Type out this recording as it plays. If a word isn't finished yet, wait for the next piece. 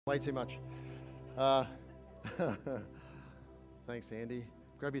Way too much. Uh, thanks, Andy.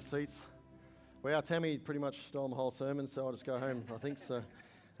 Grab your seats. Well, Tammy pretty much stole my whole sermon, so I'll just go home, I think. So,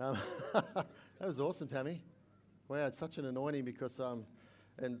 that was awesome, Tammy. Wow, it's such an anointing because,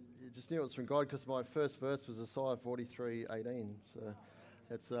 and you just knew it was from God because my first verse was Isaiah 43:18. So,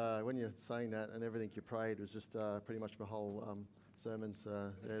 it's when you're saying that and everything you prayed was just pretty much my whole sermon.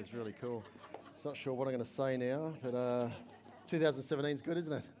 So, yeah, it's really cool. It's not sure what I'm going to say now, but 2017 is good,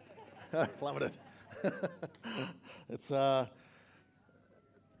 isn't it? Loving it. It's how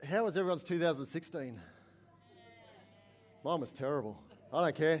was everyone's 2016? Mine was terrible. I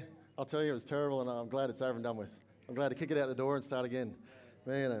don't care. I'll tell you it was terrible, and I'm glad it's over and done with. I'm glad to kick it out the door and start again.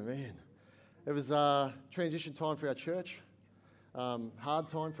 Man, oh man. It was transition time for our church, hard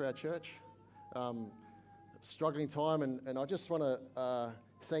time for our church, struggling time, and I just want to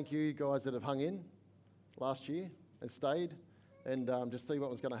thank you guys that have hung in last year and stayed. And just see what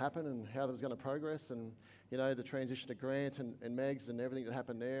was going to happen and how that was going to progress, and you know the transition to Grant and Megs and everything that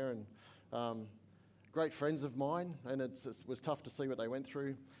happened there, and great friends of mine, and it was tough to see what they went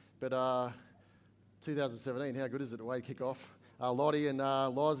through. But 2017, how good is it? The way to kick off. Lottie and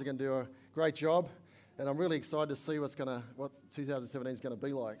Liza are going to do a great job, and I'm really excited to see what 2017 is going to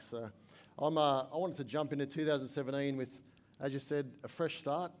be like. So I wanted to jump into 2017 with, as you said, a fresh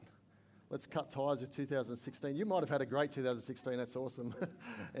start. Let's cut ties with 2016. You might have had a great 2016. That's awesome.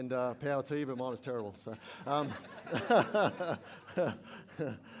 And power to you, but mine was terrible. So I'll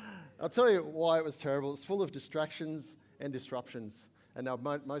tell you why it was terrible. It's full of distractions and disruptions, and they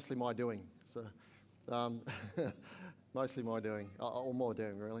were mostly my doing. So mostly my doing, or my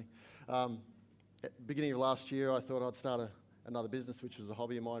doing, really. At the beginning of last year, I thought I'd start another business, which was a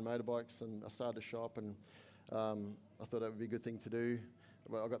hobby of mine, motorbikes, and I started a shop, and I thought that would be a good thing to do.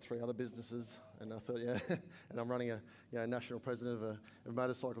 Well, I've got 3 other businesses, and I thought, yeah, and I'm running a national president of a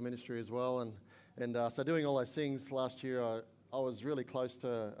motorcycle ministry as well, and so doing all those things last year, I was really close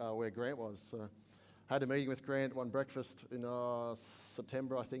to where Grant was. So I had a meeting with Grant, one breakfast in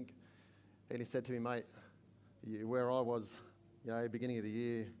September, I think, and he said to me, mate, where I was, beginning of the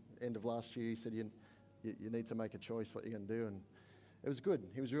year, end of last year, he said, you need to make a choice what you're going to do, and it was good.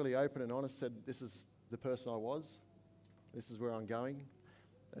 He was really open and honest, said, this is the person I was, this is where I'm going,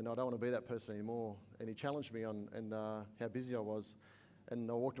 and I don't want to be that person anymore. And he challenged me on how busy I was.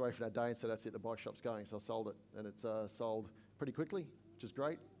 And I walked away from that day and said, that's it, the bike shop's going. So I sold it, and it's sold pretty quickly, which is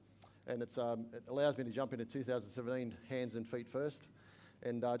great. And it allows me to jump into 2017 hands and feet first.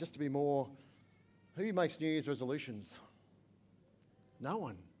 And just to be more, who makes New Year's resolutions? No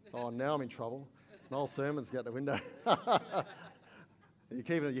one. Oh, now I'm in trouble. My whole sermon's got the window. You're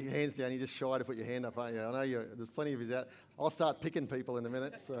keeping your hands down, you're just shy to put your hand up, aren't you? I know there's plenty of yous out. I'll start picking people in a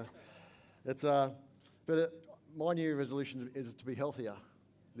minute. So my new resolution is to be healthier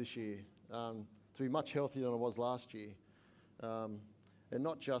this year, to be much healthier than I was last year, and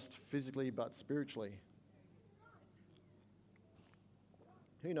not just physically but spiritually.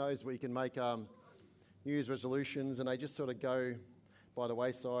 Who knows, we can make New Year's resolutions and they just sort of go by the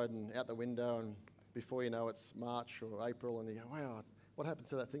wayside and out the window, and before you know it's March or April, and you go, wow, what happened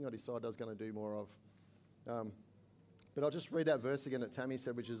to that thing I decided I was going to do more of? But I'll just read that verse again that Tammy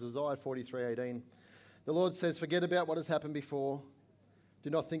said, which is Isaiah 43:18. The Lord says, forget about what has happened before. Do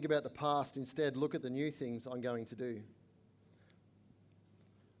not think about the past. Instead, look at the new things I'm going to do.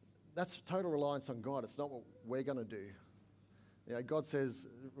 That's total reliance on God. It's not what we're going to do. God says,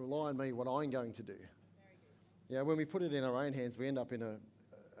 rely on me, what I'm going to do. When we put it in our own hands, we end up in an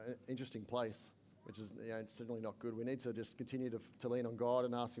interesting place, which is certainly not good. We need to just continue to lean on God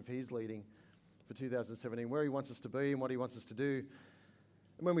and ask if He's leading for 2017, where He wants us to be and what He wants us to do.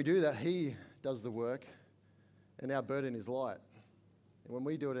 And when we do that, He does the work and our burden is light. And when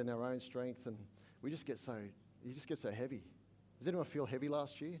we do it in our own strength, and you just get so heavy. Does anyone feel heavy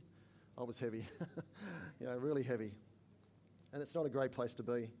last year? I was heavy, really heavy. And it's not a great place to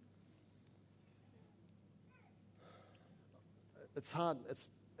be. It's hard.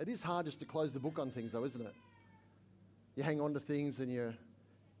 It is hard just to close the book on things, though, isn't it? You hang on to things and you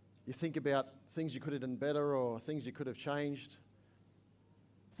think about things you could have done better, or things you could have changed,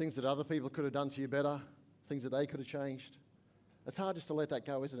 things that other people could have done to you better, things that they could have changed. It's hard just to let that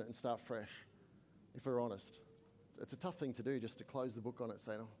go, isn't it, and start fresh, if we're honest. It's a tough thing to do, just to close the book on it,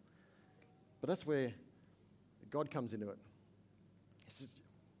 saying, oh. But that's where God comes into it.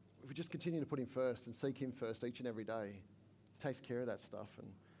 If we just continue to put Him first and seek Him first each and every day, He takes care of that stuff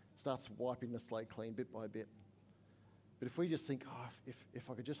and starts wiping the slate clean bit by bit. But if we just think, if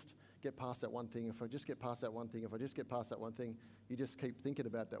I could just get past that one thing, if I just get past that one thing, if I just get past that one thing, you just keep thinking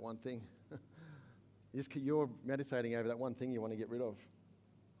about that one thing. You're meditating over that one thing you want to get rid of.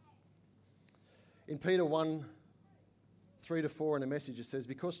 In Peter 1, 3-4 in the Message, it says,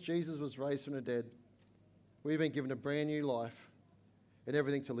 because Jesus was raised from the dead, we've been given a brand new life and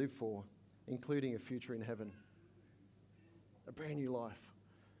everything to live for, including a future in heaven. A brand new life.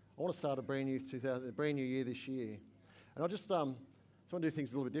 I want to start a brand new year this year. And I just want to do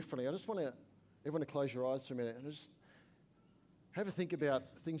things a little bit differently. I just want everyone to close your eyes for a minute and just have a think about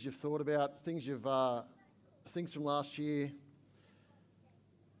things you've thought about, things from last year,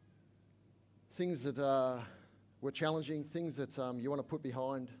 things that were challenging, things that you want to put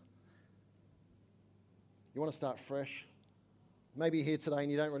behind. You want to start fresh. Maybe you're here today and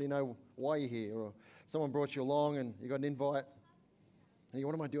you don't really know why you're here, or someone brought you along and you got an invite and you,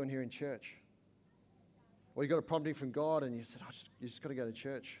 what am I doing here in church? Or you got a prompting from God and you said, you just got to go to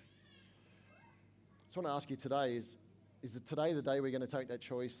church. I just want to ask you today, is it today the day we're going to take that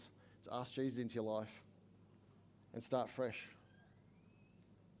choice to ask Jesus into your life and start fresh?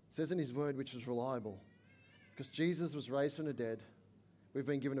 It says in his word, which is reliable, because Jesus was raised from the dead, we've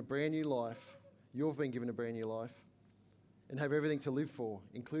been given a brand new life, you've been given a brand new life, and have everything to live for,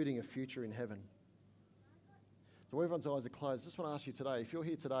 including a future in heaven. So while everyone's eyes are closed, I just want to ask you today, if you're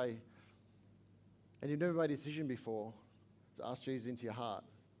here today and you've never made a decision before to ask Jesus into your heart,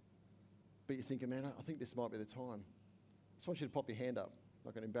 but you're thinking, man, I think this might be the time. I just want you to pop your hand up. I'm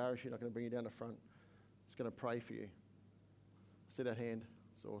not going to embarrass you, not going to bring you down the front. I'm just going to pray for you. See that hand?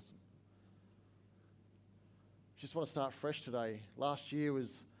 It's awesome. Just want to start fresh today. Last year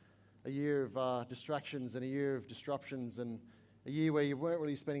was a year of distractions and a year of disruptions and a year where you weren't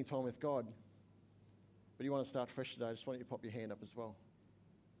really spending time with God. But you want to start fresh today. I just want you to pop your hand up as well.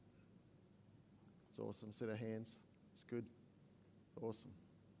 It's awesome. See their hands? It's good. Awesome.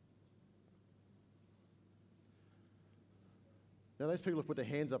 Now, those people who put their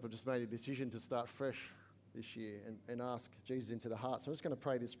hands up have just made a decision to start fresh this year and ask Jesus into the heart. So I'm just going to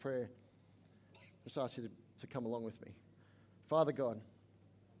pray this prayer. Just ask you to come along with me. Father God,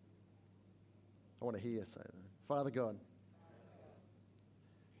 I want to hear you say that. Father God,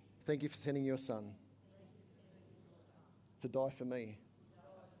 thank you for sending your Son to die for me,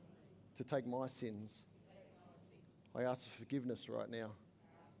 to take my sins. I ask for forgiveness right now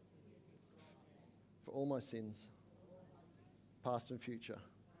for all my sins, past and future.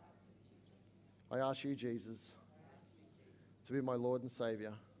 I ask you, Jesus, to be my Lord and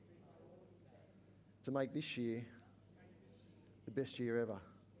Saviour, to make this year the best year ever.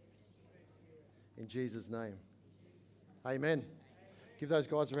 In Jesus' name. Amen. Give those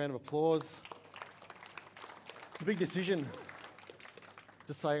guys a round of applause. It's a big decision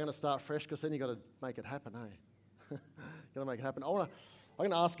to say I'm going to start fresh, because then you've got to make it happen, eh? Got to make it happen. I'm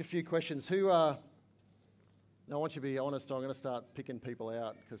going to ask a few questions. Now, I want you to be honest. I'm going to start picking people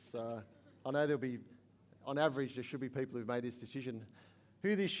out, because I know there'll be, on average, there should be people who've made this decision.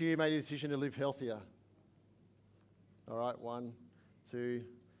 Who this year made a decision to live healthier? All right, 1, 2.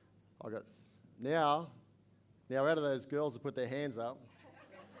 I got now out of those girls that put their hands up,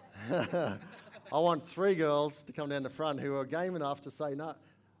 I want 3 girls to come down the front who are game enough to say, no,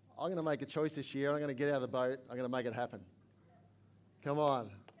 I'm going to make a choice this year. I'm going to get out of the boat. I'm going to make it happen. Come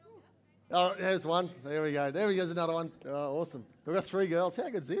on. Oh, there's one. There we go. There we goes another one. Oh, awesome. We've got 3 girls. How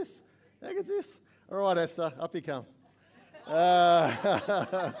good's this? How good's this? All right, Esther, up you come.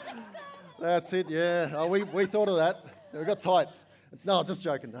 That's it, yeah. Oh, we thought of that. We've got tights. No, I'm just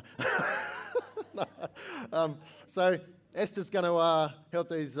joking. No. So Esther's going to help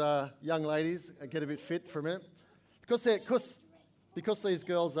these young ladies get a bit fit for a minute. Because these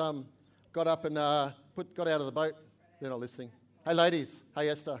girls got up and got out of the boat, they're not listening. Hey, ladies. Hey,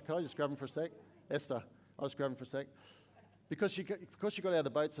 Esther. Can I just grab them for a sec? Esther, I'll just grab them for a sec. Because you got out of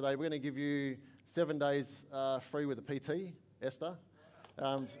the boat today, we're going to give you 7 days free with a PT, Esther.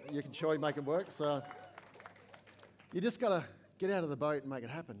 You can surely make it work. So you just got to get out of the boat and make it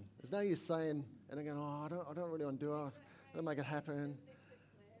happen. There's no use saying, and they're going, oh, I don't really want to do it. I'm going to make it happen.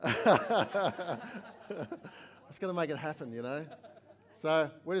 It's going to make it happen, you know.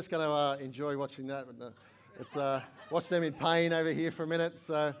 So we're just going to enjoy watching that. It's watch them in pain over here for a minute.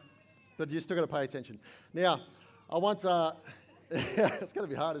 So, but you still got to pay attention. Now, I want it's going to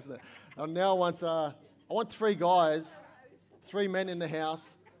be hard, isn't it? Now I want 3 guys, 3 men in the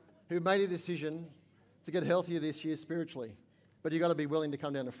house who made a decision to get healthier this year spiritually. But you've got to be willing to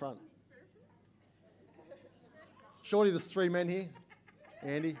come down the front. Surely there's 3 men here.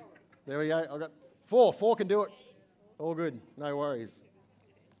 Andy, there we go. I've got 4. 4 can do it. All good. No worries.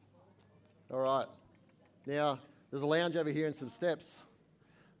 All right. Now, there's a lounge over here and some steps.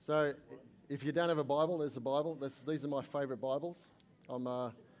 So if you don't have a Bible, there's a Bible. These are my favourite Bibles.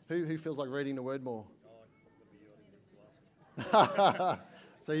 Who feels like reading the Word more?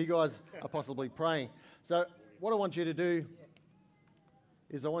 So you guys are possibly praying. So what I want you to do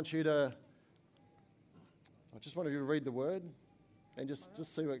is I just want you to read the word and just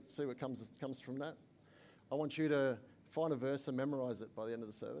see what comes from that. I want you to find a verse and memorize it by the end of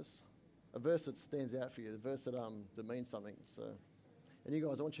the service. A verse that stands out for you, a verse that means something. So, and you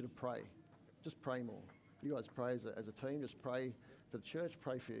guys, I want you to pray. Just pray more. You guys pray as a team. Just pray for the church.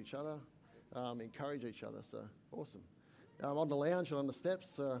 Pray for each other. Encourage each other. So awesome. On the lounge and on the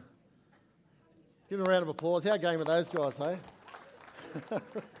steps. Give them a round of applause. How game are those guys, hey?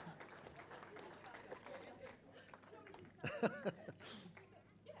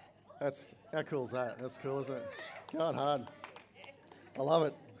 How cool is that? That's cool, isn't it? Going hard. I love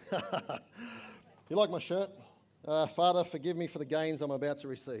it. You like my shirt? Father, forgive me for the gains I'm about to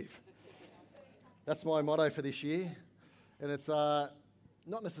receive. That's my motto for this year. And it's not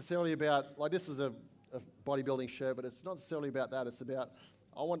necessarily about, like this is a bodybuilding shirt, but it's not necessarily about that. It's about,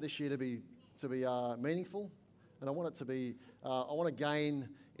 I want this year to be meaningful, and I want it to be, I want to gain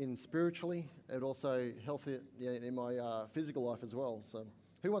in spiritually and also healthy in my physical life as well. So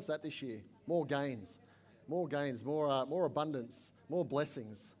who wants that this year? More gains, more abundance, more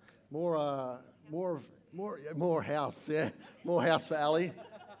blessings, more house, yeah, more house for Ali,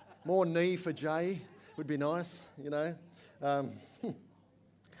 more knee for Jay would be nice, you know.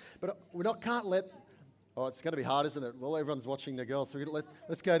 But can't let. Oh, it's going to be hard, isn't it? Well, everyone's watching the girls, so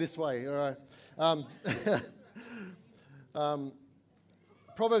let's go this way. All right.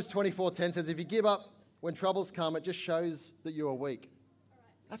 Proverbs 24:10 says, "If you give up when troubles come, it just shows that you are weak."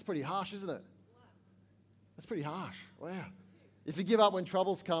 That's pretty harsh, isn't it? That's pretty harsh. Wow. If you give up when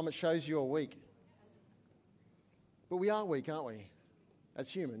troubles come, it shows you are weak. But we are weak, aren't we? As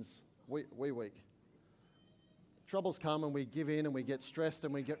humans, we're weak. Troubles come and we give in and we get stressed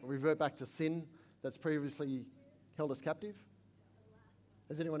and we revert back to sin that's previously held us captive.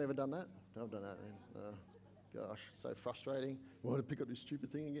 Has anyone ever done that? I've done that, man. Gosh, so frustrating. Why to pick up this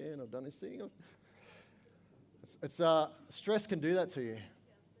stupid thing again? I've done this thing. Stress can do that to you.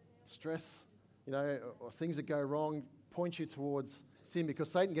 Stress, you know, or things that go wrong point you towards sin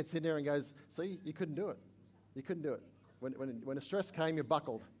because Satan gets in there and goes, see, you couldn't do it. You couldn't do it. When the stress came, you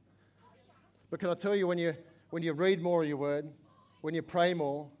buckled. But can I tell you, when you read more of your word, when you pray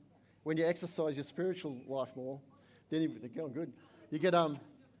more, when you exercise your spiritual life more, then they're going good. You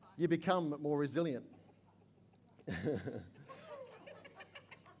become more resilient.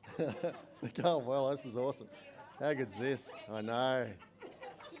 They're going, well, this is awesome. How good's this? I know.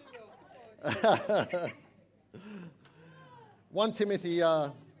 1 Timothy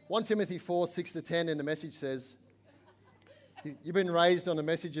 4:6-10 in the Message says, "You've been raised on a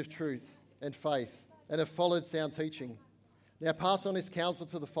message of truth and faith and have followed sound teaching. Now pass on this counsel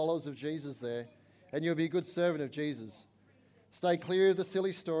to the followers of Jesus there, and you'll be a good servant of Jesus. Stay clear of the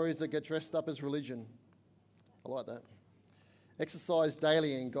silly stories that get dressed up as religion." I like that. "Exercise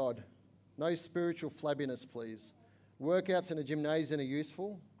daily in God. No spiritual flabbiness, please. Workouts in a gymnasium are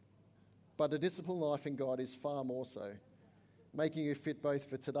useful, but a disciplined life in God is far more so, making you fit both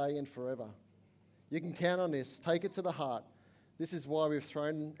for today and forever. You can count on this. Take it to the heart. This is why we've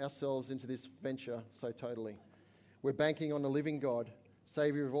thrown ourselves into this venture so totally. We're banking on the living God,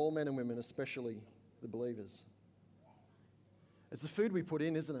 Saviour of all men and women, especially the believers." It's the food we put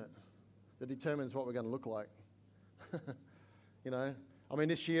in, isn't it, that determines what we're going to look like. You know, I mean,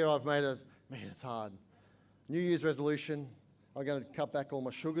 this year I've made it's hard. New Year's resolution, I'm going to cut back all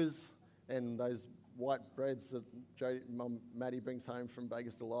my sugars and those white breads that Mum Maddie brings home from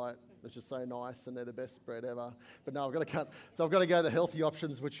Baker's Delight, which is so nice and they're the best bread ever. But no, I've got to go the healthy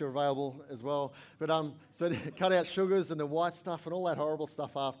options which are available as well. But so cut out sugars and the white stuff and all that horrible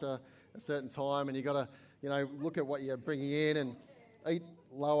stuff after a certain time, and you got to, you know, look at what you're bringing in and eat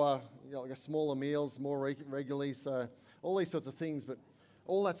lower, you know, like smaller meals more regularly. So all these sorts of things, but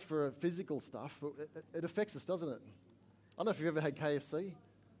all that's for physical stuff. But it affects us, doesn't it? I don't know if you've ever had KFC.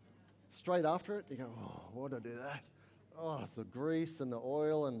 Straight after it, you go, oh, why did I do that? Oh, it's the grease and the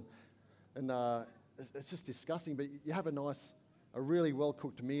oil and it's just disgusting. But you have a really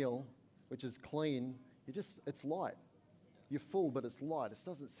well-cooked meal, which is clean. It's light. You're full, but it's light. It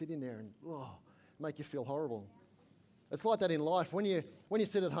doesn't sit in there and make you feel horrible. It's like that in life. When you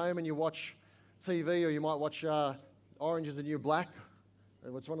sit at home and you watch TV, or you might watch Orange is the New Black.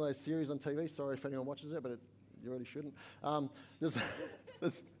 It's one of those series on TV. Sorry if anyone watches it, but you really shouldn't.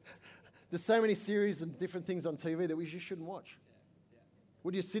 There's so many series and different things on TV that we just shouldn't watch.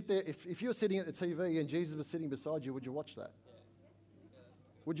 Would you sit there, if you were sitting at the TV and Jesus was sitting beside you, would you watch that?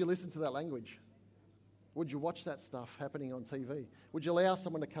 Would you listen to that language? Would you watch that stuff happening on TV? Would you allow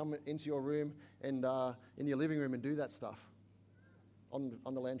someone to come into your room and in your living room and do that stuff? on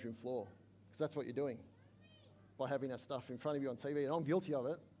the lounge room floor, because that's what you're doing by having that stuff in front of you on TV. And I'm guilty of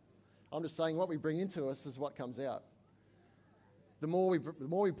it. I'm just saying what we bring into us is what comes out. The more we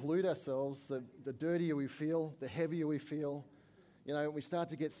pollute ourselves, the dirtier we feel, the heavier we feel. You know, we start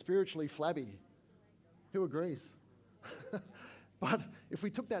to get spiritually flabby. Who agrees? But if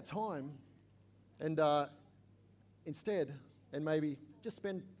we took that time and instead, and maybe just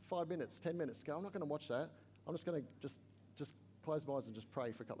spend 5 minutes, 10 minutes, go, I'm not going to watch that. I'm just going to just close my eyes and just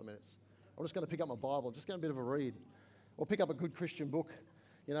pray for a couple of minutes. I'm just going to pick up my Bible, just get a bit of a read, or pick up a good Christian book,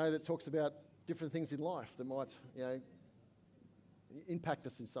 you know, that talks about different things in life that might, you know, impact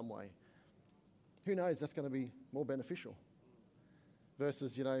us in some way. Who knows, that's going to be more beneficial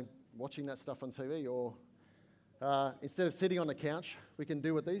versus, you know, watching that stuff on TV, or instead of sitting on the couch, we can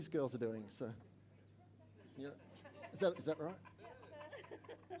do what these girls are doing. So, you know, is that right?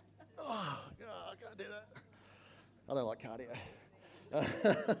 Oh, I can't do that. I don't like cardio.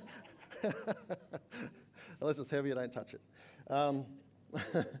 Unless it's heavy, I don't touch it.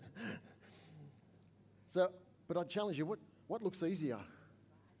 But I challenge you, what looks easier?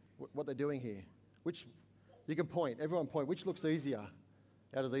 What they're doing here? Which, you can point, everyone point, which looks easier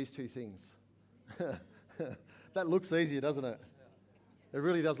out of these two things? That looks easier, doesn't it? It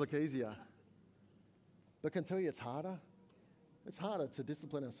really does look easier. But I can tell you it's harder. It's harder to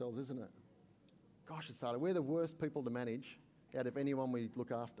discipline ourselves, isn't it? Gosh, it's harder. We're the worst people to manage out of anyone we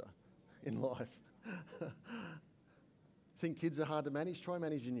look after in life. Think kids are hard to manage? Try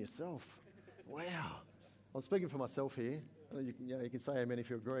managing yourself. Wow. I'm speaking for myself here. You can say amen if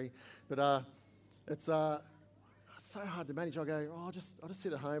you agree. But it's so hard to manage. I go, I'll just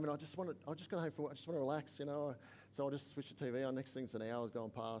sit at home and I just go home I just want to relax, you know. So I'll just switch the TV on. Next thing's an hour's gone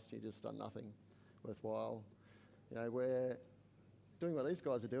past. You just done nothing worthwhile. You know, we're doing what these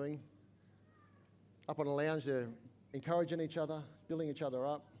guys are doing. Up on the lounge, they're encouraging each other, building each other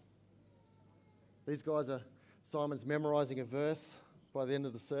up. These guys are, Simon's memorising a verse by the end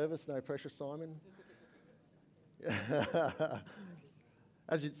of the service. No pressure, Simon.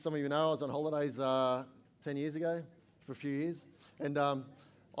 As some of you know, I was on holidays 10 years ago for a few years, and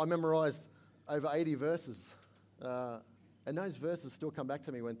I memorised over 80 verses. And those verses still come back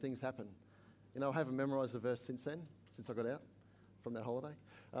to me when things happen. You know, I haven't memorised a verse since then, since I got out from that holiday.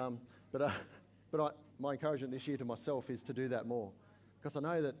 But my encouragement this year to myself is to do that more. Because I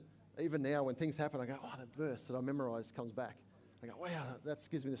know that even now when things happen, I go, that verse that I memorised comes back. I go, wow, that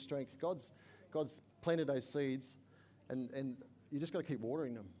gives me the strength. God's planted those seeds, and you just got to keep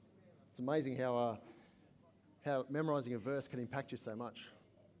watering them. It's amazing how memorising a verse can impact you so much.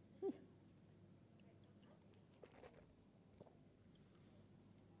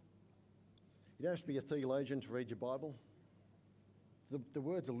 You don't have to be a theologian to read your Bible. The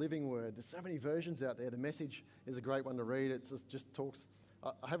word's a living word. There's so many versions out there. The Message is a great one to read. It just talks.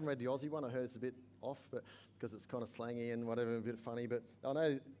 I haven't read the Aussie one. I heard it's a bit off, but because it's kind of slangy and whatever, a bit funny. But I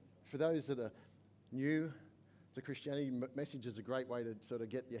know for those that are new to Christianity, Message is a great way to sort of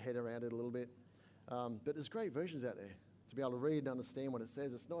get your head around it a little bit. But there's great versions out there to be able to read and understand what it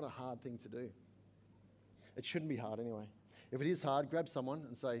says. It's not a hard thing to do. It shouldn't be hard anyway. If it is hard, grab someone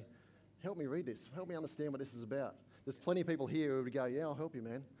and say, help me read this. Help me understand what this is about. There's plenty of people here who would go, yeah, I'll help you,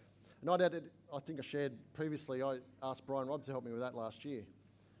 man. And I think I shared previously, I asked Brian Robb to help me with that last year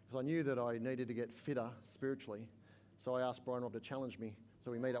because I knew that I needed to get fitter spiritually. So I asked Brian Robb to challenge me.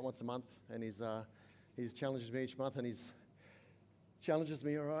 So we meet up once a month, and he's challenges me each month, and he's challenges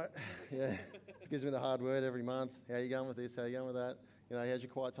me, all right? Yeah, gives me the hard word every month. How you going with this? How you going with that? You know, how's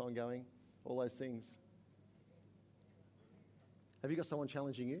your quiet time going? All those things. Have you got someone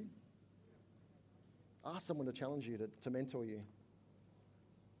challenging you? Ask someone to challenge you, to mentor you.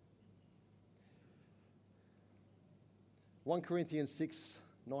 1 Corinthians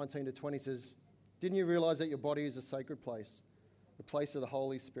 6:19-20 says, didn't you realise that your body is a sacred place, the place of the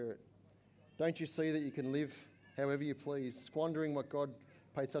Holy Spirit? Don't you see that you can live however you please, squandering what God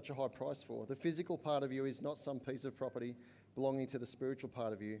paid such a high price for? The physical part of you is not some piece of property belonging to the spiritual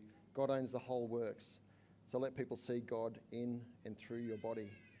part of you. God owns the whole works. So let people see God in and through your body.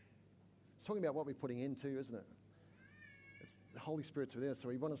 It's talking about what we're putting in too, isn't it? It's the Holy Spirit's within us, so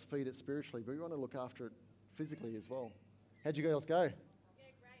we want to feed it spiritually, but we want to look after it physically as well. How'd you girls go? Yeah,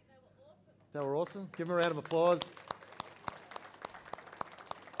 great. They were awesome. They were awesome. Give them a round of applause.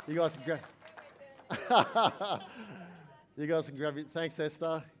 You guys can grab. You guys can grab it. Thanks,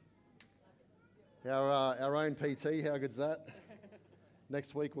 Esther. Our own PT. How good's that?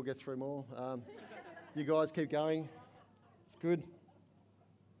 Next week we'll get through more. You guys keep going. It's good.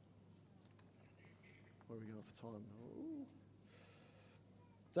 Where are we going for time? Ooh.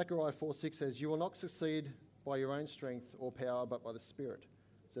 Zechariah 4:6 says, you will not succeed by your own strength or power, but by the Spirit,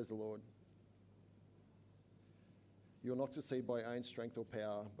 says the Lord. You will not succeed by your own strength or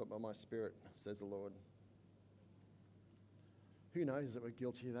power, but by my Spirit, says the Lord. Who knows that we're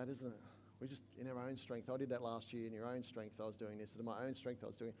guilty of that, isn't it? We're just in our own strength. I did that last year. In your own strength, I was doing this. And in my own strength, I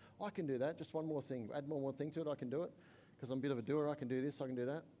was doing. I can do that. Just one more thing. Add one more thing to it. I can do it because I'm a bit of a doer. I can do this. I can do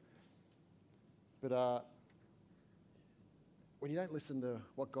that. But when you don't listen to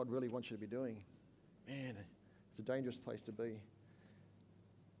what God really wants you to be doing, man, it's a dangerous place to be.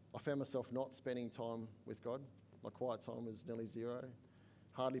 I found myself not spending time with God. My quiet time was nearly zero.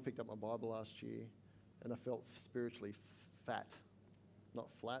 Hardly picked up my Bible last year, and I felt spiritually fat. Not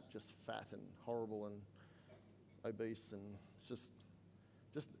flat, just fat and horrible and obese, and it's just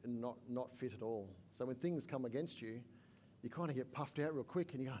not fit at all. So when things come against you, you kind of get puffed out real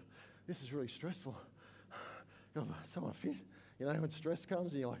quick, and you go, "This is really stressful. I'm so unfit." You know, when stress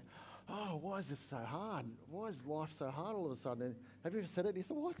comes, and you're like, "Oh, why is this so hard? Why is life so hard all of a sudden?" And have you ever said it? And you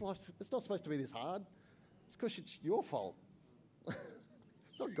said, "Why is life? It's not supposed to be this hard. It's because it's your fault.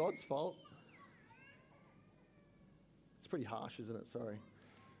 It's not God's fault." It's pretty harsh, isn't it? Sorry.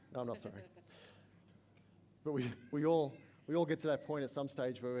 No, I'm not sorry. But we all get to that point at some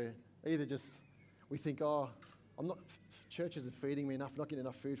stage where we're either we think, "Oh, church isn't feeding me enough, I'm not getting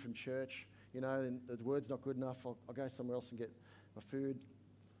enough food from church, you know, and the word's not good enough, I'll go somewhere else and get my food."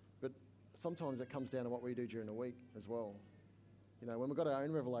 But sometimes it comes down to what we do during the week as well. You know, when we've got our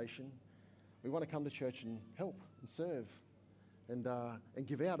own revelation, we want to come to church and help and serve and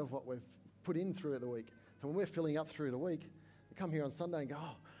give out of what we've put in through the week. So when we're filling up through the week, we come here on Sunday and go,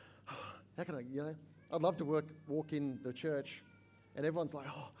 "Oh, how can I, you know, I'd love to walk in the church and everyone's like,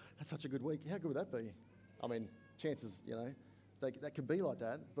 'Oh, that's such a good week.' How good would that be?" I mean, chances, you know, that could be like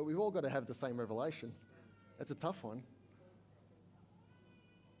that, but we've all got to have the same revelation. It's a tough one.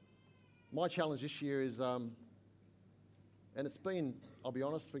 My challenge this year is, and it's been, I'll be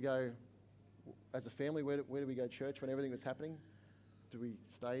honest, we go, as a family, where do we go to church when everything was happening? Do we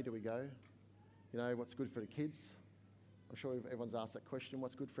stay? Do we go? You know, what's good for the kids? I'm sure everyone's asked that question.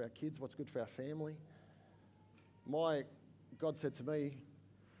 What's good for our kids? What's good for our family? God said to me,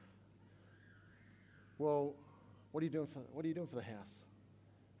 "Well, what are you doing for the house?"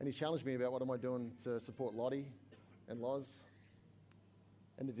 And he challenged me about what am I doing to support Lottie and Loz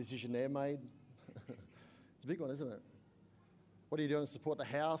and the decision they're made. It's a big one, isn't it? What are you doing to support the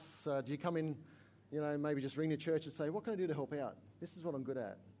house? Do you come in, you know, maybe just ring the church and say, "What can I do to help out? This is what I'm good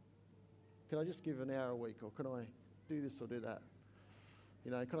at. Can I just give an hour a week, or can I do this or do that?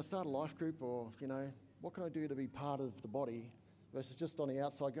 You know, can I start a life group, or, you know, what can I do to be part of the body?" Versus just on the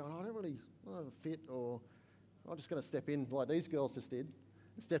outside going, "I don't fit," or "I'm just going to step in," like these girls just did,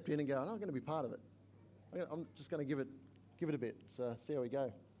 and stepped in and go, "I'm going to be part of it. I'm just going to give it a bit, so see how we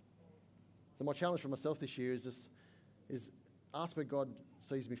go." So my challenge for myself this year is ask where God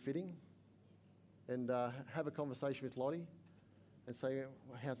sees me fitting, and have a conversation with Lottie and say,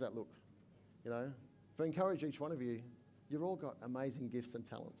 "Well, how's that look?" You know, if I encourage each one of you, you've all got amazing gifts and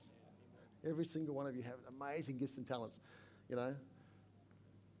talents. Every single one of you have amazing gifts and talents, you know.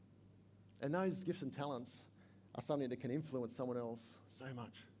 And those gifts and talents are something that can influence someone else so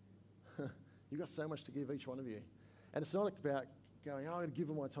much. You've got so much to give each one of you. And it's not about going, "Oh, I'm going to give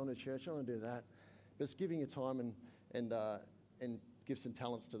them my time to church, I want to do that." But it's giving your time and gifts and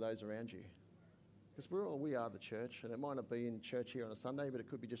talents to those around you. Because we are the church, and it might not be in church here on a Sunday, but it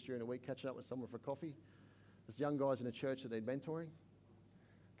could be just during the week, catching up with someone for coffee. There's young guys in the church that need mentoring.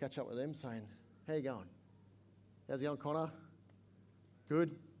 Catch up with them saying, "How you going? How's it going, Connor?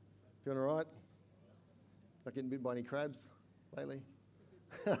 Good? Doing all right? Not getting bitten by any crabs lately?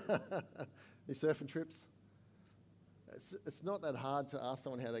 Any surfing trips?" It's not that hard to ask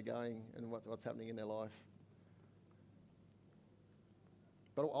someone how they're going and what's happening in their life.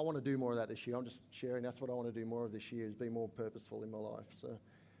 But I want to do more of that this year. I'm just sharing. That's what I want to do more of this year, is be more purposeful in my life. So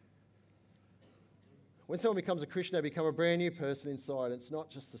when someone becomes a Christian, they become a brand new person inside. It's not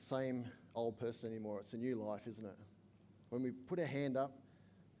just the same old person anymore. It's a new life, isn't it? When we put our hand up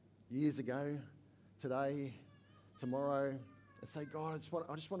years ago, today, tomorrow, and say, "God, I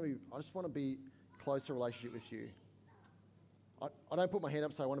just want to be closer relationship with you." I don't put my hand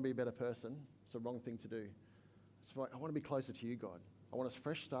up and say I want to be a better person. It's the wrong thing to do. It's like, I want to be closer to you, God. I want a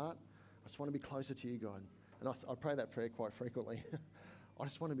fresh start. I just want to be closer to you, God. And I pray that prayer quite frequently. I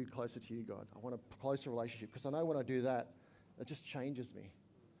just want to be closer to you, God. I want a closer relationship, because I know when I do that, it just changes me,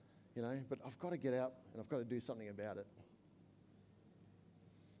 you know. But I've got to get out and I've got to do something about it.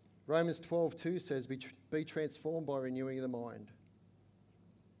 Romans 12:2 says, be transformed by renewing the mind.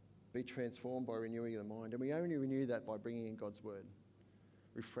 Be transformed by renewing the mind. And we only renew that by bringing in God's word.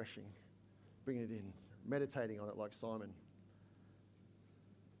 Refreshing. Bringing it in. meditating on it like Simon.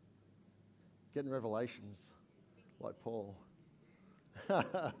 Getting revelations like Paul. How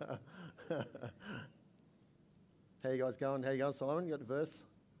you guys going? How you going, Simon? You got the verse?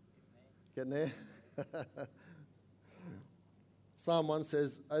 Getting there? Psalm 1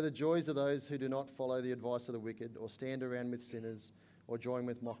 says, "Oh, the joys of those who do not follow the advice of the wicked, or stand around with sinners, or join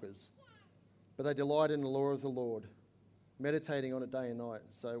with mockers. But they delight in the law of the Lord, meditating on it day and night."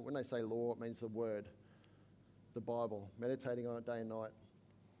 So when they say law, it means the word, the Bible, meditating on it day and night.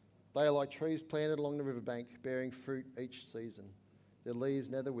 "They are like trees planted along the riverbank, bearing fruit each season. Their leaves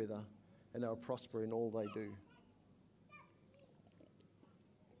never wither, and they will prosper in all they do."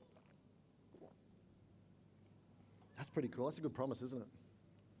 That's pretty cool. That's a good promise, isn't it?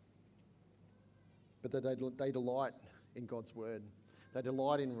 But that they delight in God's word. They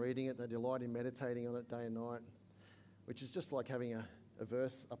delight in reading it. They delight in meditating on it day and night, which is just like having a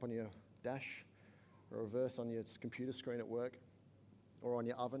verse up on your dash, or a verse on your computer screen at work, or on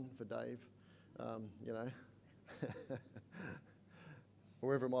your oven for Dave, you know.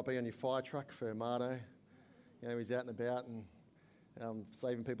 Wherever it might be, on your fire truck for Mardo. You know, he's out and about and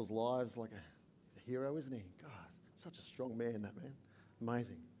saving people's lives like a hero, isn't he? God, such a strong man, that man.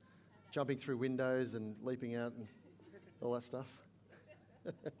 Amazing. Jumping through windows and leaping out and all that stuff.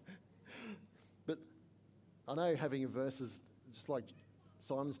 But I know having verses, just like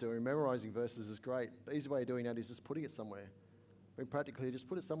Simon's doing, memorising verses is great. The easy way of doing that is just putting it somewhere. I mean, practically, just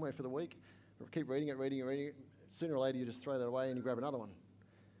put it somewhere for the week. Or keep reading it. Sooner or later, you just throw that away and you grab another one.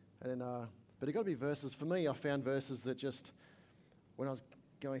 And then, but it got to be verses. For me, I found verses that just, when I was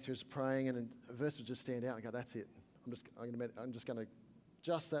going through just praying, and a verse would just stand out and go, "That's it. I'm just going to,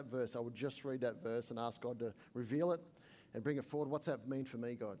 just that verse. I would just read that verse and ask God to reveal it and bring it forward. What's that mean for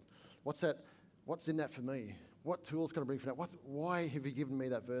me, God? What's in that for me? What tools can I bring for that? Why have you given me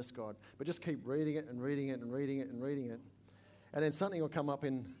that verse, God?" But just keep reading it and reading it and reading it and reading it. And then something will come up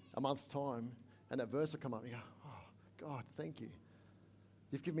in a month's time, and that verse will come up, and you go, "Oh, God, thank you.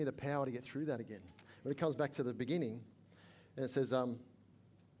 You've given me the power to get through that again." When it comes back to the beginning, and it says, I'm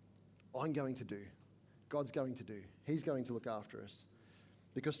going to do. God's going to do. He's going to look after us.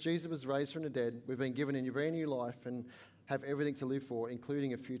 Because Jesus was raised from the dead, we've been given a brand new life and have everything to live for,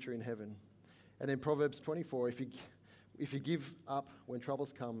 including a future in heaven. And in Proverbs 24, if you give up when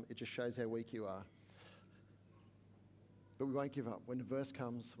troubles come, it just shows how weak you are. But we won't give up. When the verse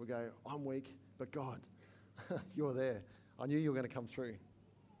comes, we go, "I'm weak, but God, you're there. I knew you were going to come through."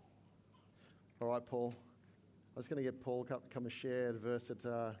 All right, Paul. I was going to get Paul to come and share the verse that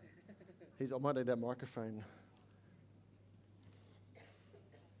I might need that microphone.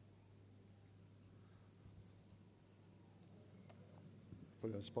 Put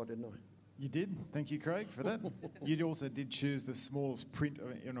it on the spot, didn't I? You did. Thank you, Craig, for that. You also did choose the smallest print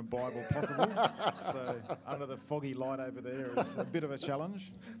in a Bible possible. So under the foggy light over there is a bit of a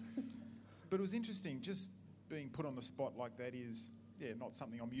challenge. But it was interesting. Just being put on the spot like that is, not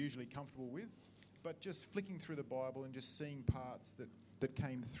something I'm usually comfortable with. But just flicking through the Bible and just seeing parts that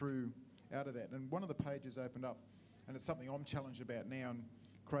came through out of that. And one of the pages opened up, and it's something I'm challenged about now. And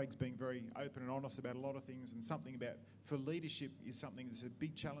Craig's being very open and honest about a lot of things, and something about for leadership is something that's a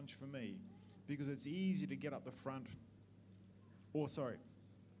big challenge for me, because it's easy to get up the front,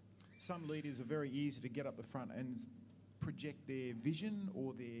 some leaders are very easy to get up the front and project their vision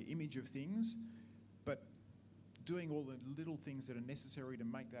or their image of things, but doing all the little things that are necessary to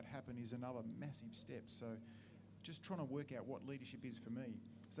make that happen is another massive step. So just trying to work out what leadership is for me.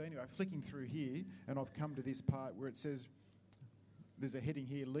 So anyway, flicking through here, and I've come to this part where it says, there's a heading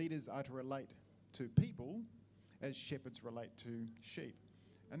here, leaders are to relate to people as shepherds relate to sheep.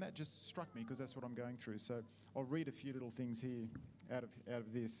 And that just struck me because that's what I'm going through. So I'll read a few little things here out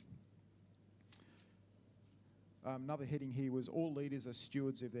of this. Another heading here was, all leaders are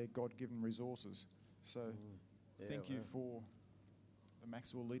stewards of their God-given resources. So thank you for the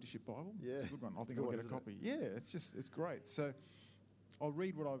Maxwell Leadership Bible. Yeah. It's a good one. I think I'll get a copy. Yeah, it's great. So I'll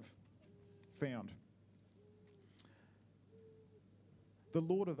read what I've found. The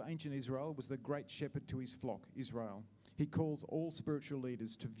Lord of ancient Israel was the great shepherd to his flock, Israel. He calls all spiritual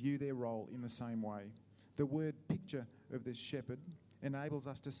leaders to view their role in the same way. The word picture of this shepherd enables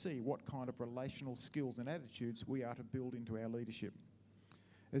us to see what kind of relational skills and attitudes we are to build into our leadership.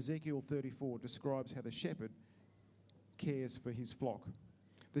 Ezekiel 34 describes how the shepherd cares for his flock.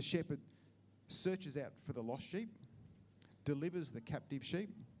 The shepherd searches out for the lost sheep, delivers the captive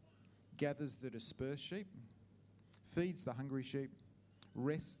sheep, gathers the dispersed sheep, feeds the hungry sheep,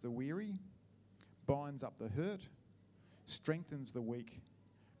 rests the weary, binds up the hurt, strengthens the weak,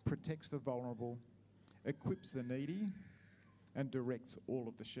 protects the vulnerable, equips the needy, and directs all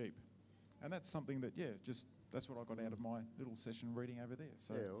of the sheep. And that's something that, that's what I got out of my little session reading over there.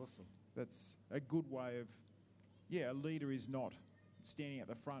 So Yeah, awesome. that's a good way of, a leader is not standing at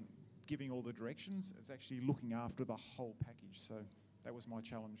the front giving all the directions. It's actually looking after the whole package. So that was my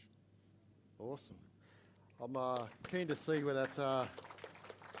challenge. Awesome. I'm keen to see where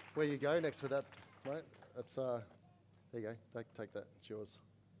you go next with that, mate. That's there you go. Take that. It's yours.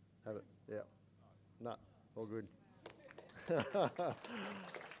 Have it. Yeah. No, all good.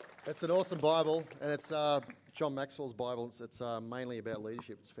 It's an awesome Bible, and it's John Maxwell's Bible. It's mainly about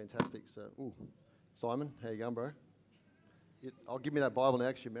leadership. It's fantastic. So, Simon, how you going, bro? I'll give me that Bible now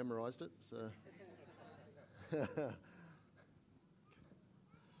because you memorised it. So.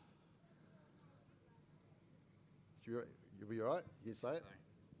 You'll be all right? You say it?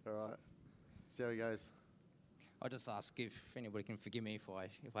 All right. See how he goes. I'll just ask if anybody can forgive me if I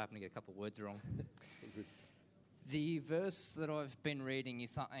happen to get a couple of words wrong. Good. The verse that I've been reading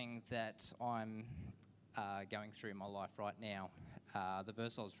is something that I'm going through in my life right now. The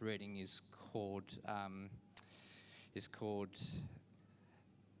verse I was reading is called A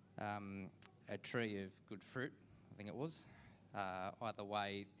Tree of Good Fruit, I think it was. Either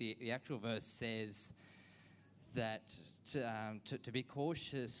way, the actual verse says that to be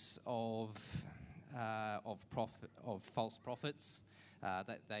cautious of false prophets,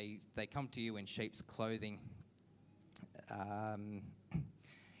 that they come to you in sheep's clothing.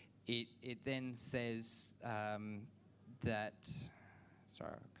 It then says that,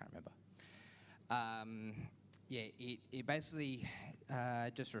 sorry, I can't remember. It basically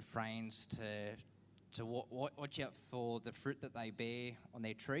just refrains to watch out for the fruit that they bear on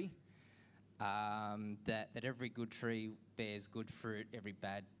their tree. That every good tree bears good fruit, every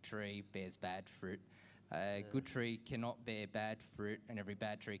bad tree bears bad fruit. Good tree cannot bear bad fruit, and every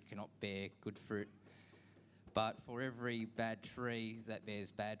bad tree cannot bear good fruit. But for every bad tree that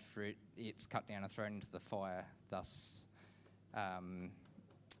bears bad fruit, it's cut down and thrown into the fire. Thus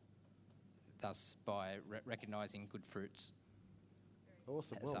by recognising good fruits.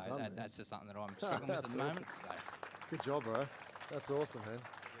 Awesome. Well so done, man. that's just something that I'm struggling with at the moment. So. Good job, bro. That's awesome, man.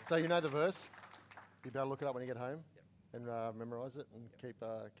 So you know the verse? You'll be able to look it up when you get home and memorise it and keep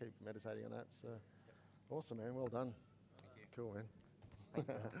meditating on that. So awesome, man. Well done. Thank you. Cool, man.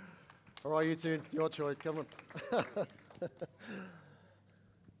 All right, you two, your choice. Come on.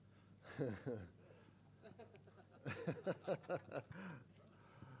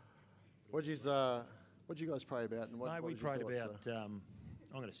 What'd you guys pray about? And what We was your prayed thoughts, about. I'm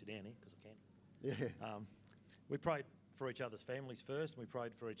going to sit down here because I can. Yeah. We prayed for each other's families first, and we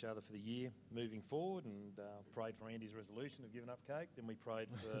prayed for each other for the year moving forward, and prayed for Andy's resolution of giving up cake. Then we prayed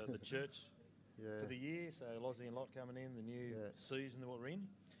for the church for the year, so Lozzie and Lot coming in, the new season that we're in.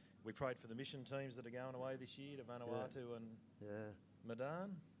 We prayed for the mission teams that are going away this year to Vanuatu and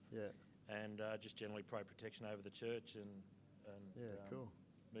Medan. Yeah. And just generally pray protection over the church and cool.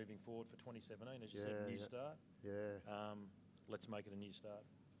 moving forward for 2017, as you Yeah, said, a new yeah. start. Yeah. Let's make it a new start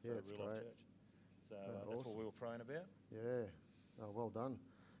Yeah, for it's Real Life great. Church. So Yeah, that's awesome. what we were praying about. Yeah. Oh, well done.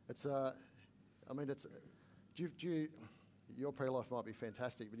 It's I mean, it's. Do you your prayer life might be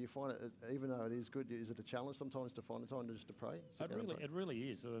fantastic, but do you find it, even though it is good, is it a challenge sometimes to find the time just to pray? Sit down and pray? It really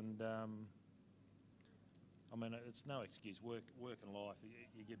is, and I mean, it's no excuse. Work and life.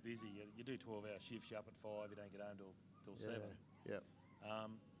 You get busy. You do 12-hour shifts. You're up at 5. You don't get home till 7. Yeah. I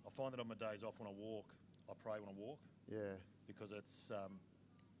find that on my days off when I walk, I pray when I walk Yeah. because it's a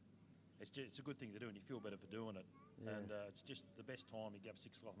good thing to do, and you feel better for doing it. Yeah. And it's just the best time. You get up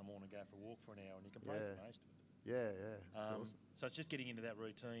 6 o'clock in the morning, go for a walk for an hour, and you can pray Yeah. for most of it. Yeah. That's awesome. So it's just getting into that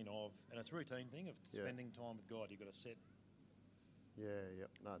routine and it's a routine thing of spending time with God. You've got to set, Yeah.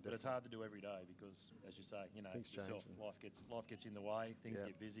 No, but definitely. it's hard to do every day because, as you say, Things yourself, change. life gets in the way. Things Yeah.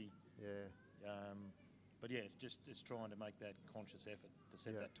 get busy. Yeah. But yeah, it's trying to make that conscious effort to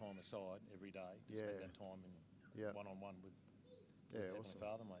set that time aside every day to spend that time in one-on-one with Heavenly Awesome.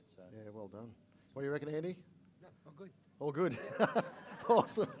 Father, mate. So Yeah. Well done. What do you reckon, Andy? No, all good. All good.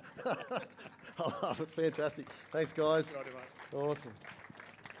 Awesome. I love it. Fantastic. Thanks, guys. Righty, mate. Awesome.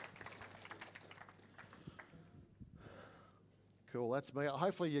 Cool. That's me.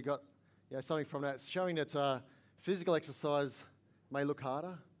 Hopefully you got something from that. It's showing that physical exercise may look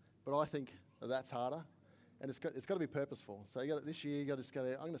harder, but I think that's harder. And it's got to be purposeful. So this year you got to just go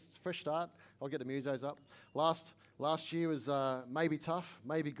there. I'm going to fresh start. I'll get the musos up. Last year was maybe tough,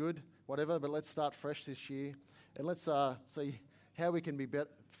 maybe good, whatever. But let's start fresh this year, and let's see how we can be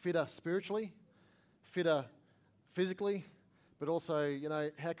fitter spiritually, fitter physically, but also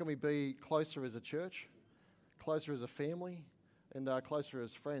how can we be closer as a church, closer as a family, and closer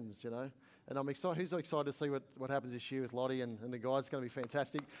as friends. And I'm excited. Who's excited to see what happens this year with Lottie and the guys? It's going to be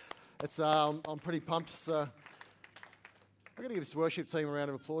fantastic. I'm pretty pumped. So I've got to give this worship team a round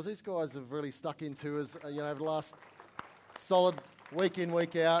of applause. These guys have really stuck into us, over the last solid week in,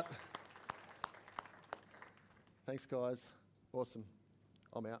 week out. Thanks, guys. Awesome.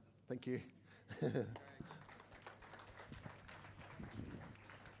 I'm out. Thank you.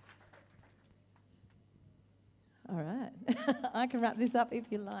 All right. I can wrap this up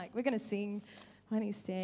if you like. We're going to sing. Why don't you stand?